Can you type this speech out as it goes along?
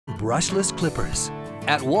Brushless Clippers.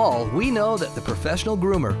 At Wahl, we know that the professional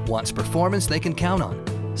groomer wants performance they can count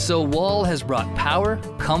on. So Wahl has brought power,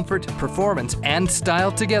 comfort, performance, and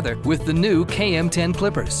style together with the new KM10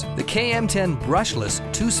 Clippers. The KM10 Brushless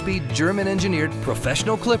 2-speed German-engineered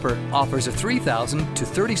professional clipper offers a 3,000 to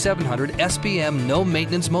 3,700 SPM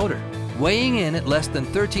no-maintenance motor. Weighing in at less than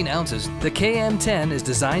 13 ounces, the KM10 is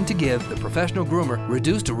designed to give the professional groomer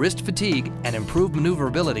reduced wrist fatigue and improved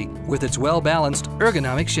maneuverability with its well-balanced,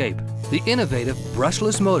 ergonomic shape. The innovative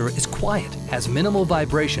brushless motor is quiet, has minimal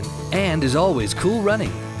vibration, and is always cool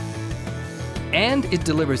running. And it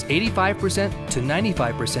delivers 85% to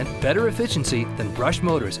 95% better efficiency than brush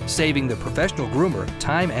motors, saving the professional groomer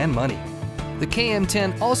time and money. The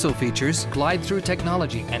KM10 also features glide-through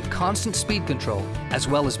technology and constant speed control, as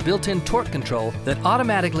well as built-in torque control that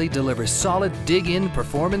automatically delivers solid dig-in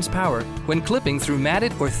performance power when clipping through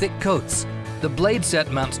matted or thick coats. The blade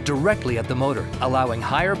set mounts directly at the motor, allowing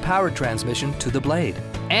higher power transmission to the blade.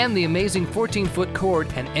 And the amazing 14-foot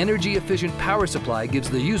cord and energy-efficient power supply gives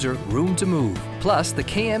the user room to move. Plus, the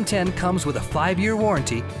KM10 comes with a 5-year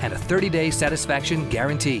warranty and a 30-day satisfaction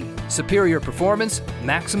guarantee. Superior performance,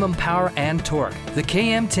 maximum power and torque. The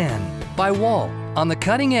KM10 by Wahl, on the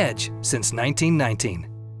cutting edge since 1919.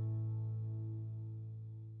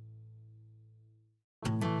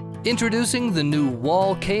 Introducing the new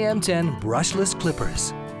Wahl Km10 Brushless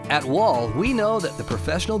Clippers. At Wahl, we know that the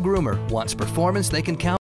professional groomer wants performance they can count on.